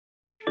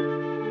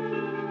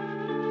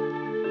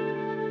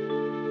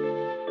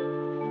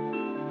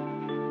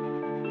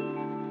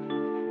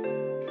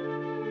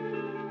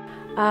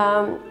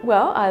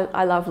Well,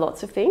 I love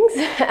lots of things,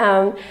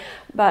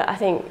 but I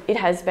think it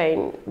has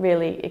been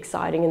really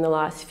exciting in the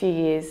last few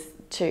years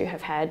to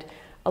have had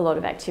a lot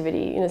of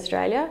activity in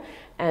Australia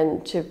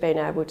and to have been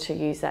able to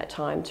use that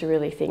time to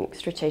really think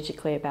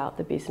strategically about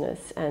the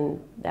business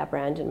and our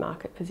brand and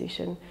market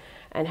position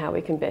and how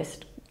we can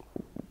best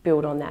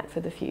build on that for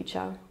the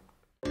future.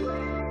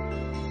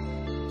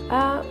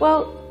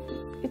 Well,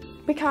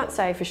 we can't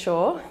say for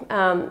sure,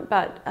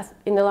 but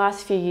in the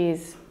last few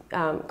years,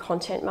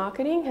 content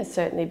marketing has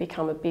certainly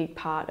become a big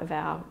part of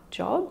our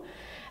job,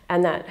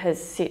 and that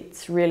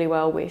sits really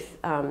well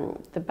with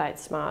the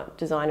Bates Smart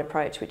design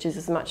approach, which is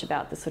as much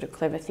about the sort of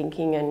clever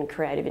thinking and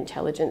creative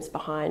intelligence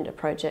behind a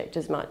project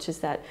as much as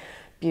that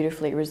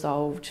beautifully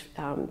resolved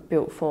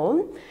built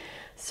form.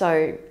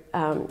 So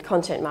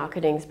content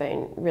marketing's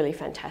been really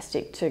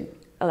fantastic to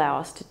allow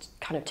us to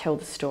kind of tell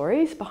the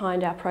stories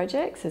behind our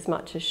projects as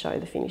much as show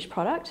the finished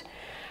product,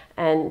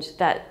 and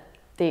that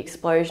the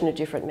explosion of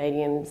different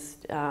mediums,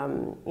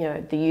 you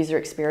know, the user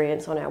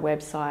experience on our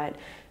website,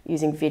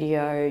 using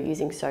video,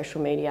 using social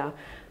media,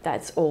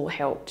 that's all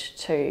helped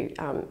to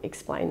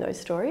explain those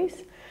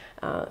stories.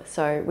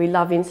 So we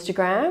love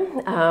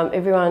Instagram.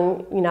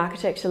 Everyone in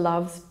architecture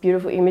loves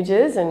beautiful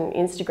images, and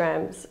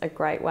Instagram's a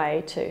great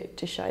way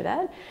to show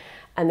that.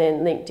 And then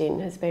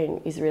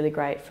LinkedIn is really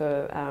great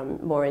for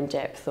more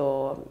in-depth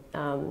or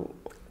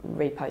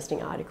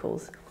reposting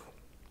articles.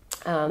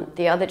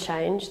 The other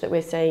change that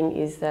we're seeing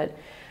is that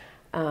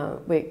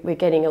we're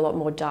getting a lot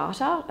more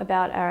data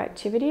about our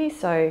activity.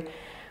 So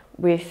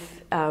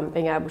with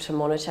being able to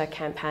monitor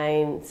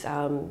campaigns,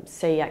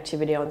 see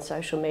activity on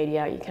social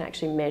media, you can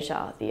actually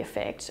measure the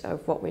effect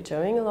of what we're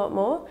doing a lot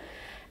more.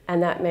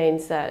 And that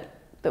means that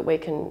we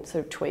can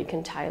sort of tweak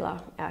and tailor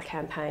our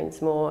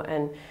campaigns more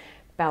and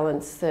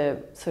balance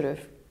the sort of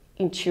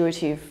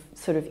intuitive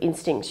sort of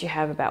instincts you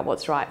have about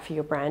what's right for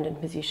your brand and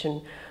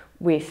position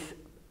with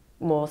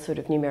more sort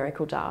of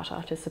numerical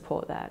data to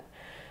support that.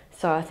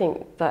 So I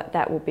think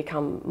that will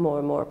become more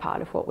and more a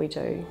part of what we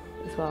do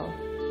as well.